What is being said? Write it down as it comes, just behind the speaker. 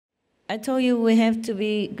I told you we have to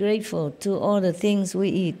be grateful to all the things we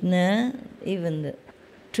eat, nah? Even the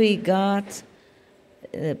tree gods,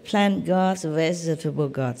 the plant gods, the vegetable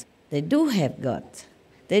gods. They do have God.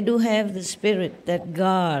 They do have the spirit that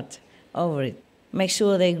guard over it. Make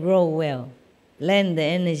sure they grow well. Lend the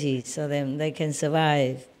energy so that they can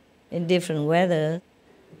survive in different weather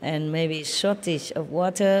and maybe shortage of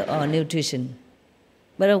water or nutrition.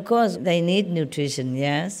 But of course, they need nutrition,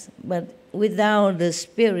 yes? But without the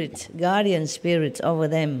spirit, guardian spirits over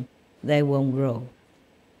them, they won't grow.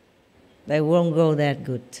 They won't grow that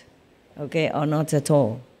good, okay, or not at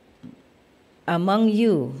all. Among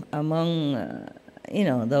you, among,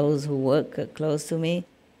 those who work close to me,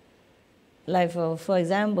 like for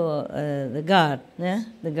example, the God, yeah?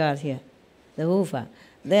 The God here, the Hufa,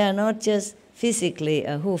 they are not just physically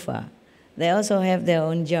a Hufa. They also have their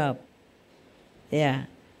own job, yeah,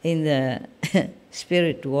 in the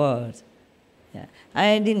spirit world. Yeah.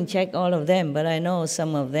 I didn't check all of them, but I know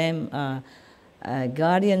some of them are a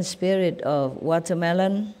guardian spirit of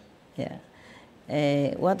watermelon, yeah,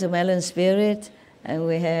 a watermelon spirit, and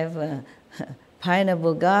we have a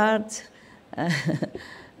pineapple god,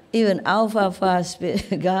 even alfalfa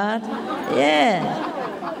spirit god, yeah.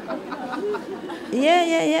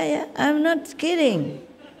 Yeah. I'm not kidding.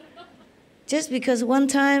 Just because one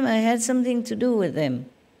time I had something to do with them.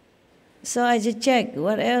 So I just checked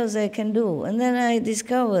what else I can do. And then I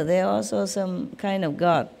discovered there are also some kind of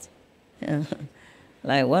god,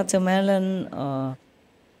 like watermelon or...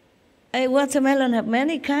 watermelon have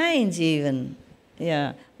many kinds even.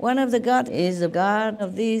 Yeah. One of the gods is the god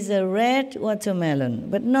of these red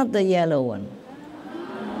watermelon, but not the yellow one.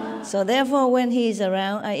 So therefore, when he's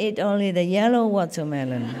around, I eat only the yellow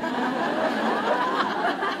watermelon.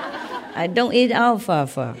 I don't eat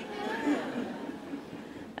alfalfa.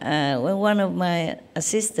 When one of my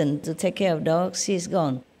assistants to take care of dogs, she's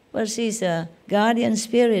gone. Well, she's a guardian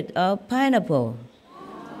spirit of pineapple.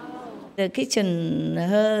 The kitchen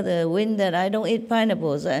heard the wind that I don't eat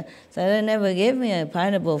pineapples, so they never gave me a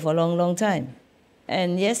pineapple for a long time.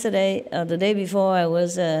 And yesterday, or the day before, I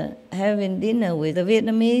was having dinner with the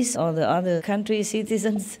Vietnamese or the other country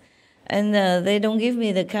citizens, and they don't give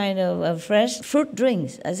me the kind of fresh fruit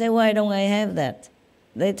drinks. I said, why don't I have that?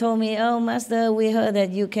 They told me, oh, Master, we heard that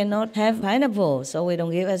you cannot have pineapple, so we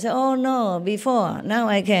don't give. I said, oh, no, before, now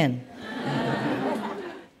I can.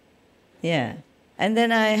 Yeah. And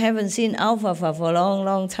then I haven't seen alfalfa for a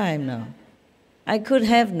long time now. I could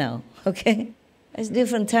have now, okay? It's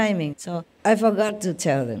different timing, so I forgot to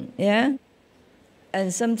tell them, yeah?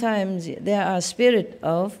 And sometimes there are spirit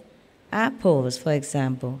of apples, for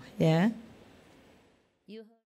example, yeah?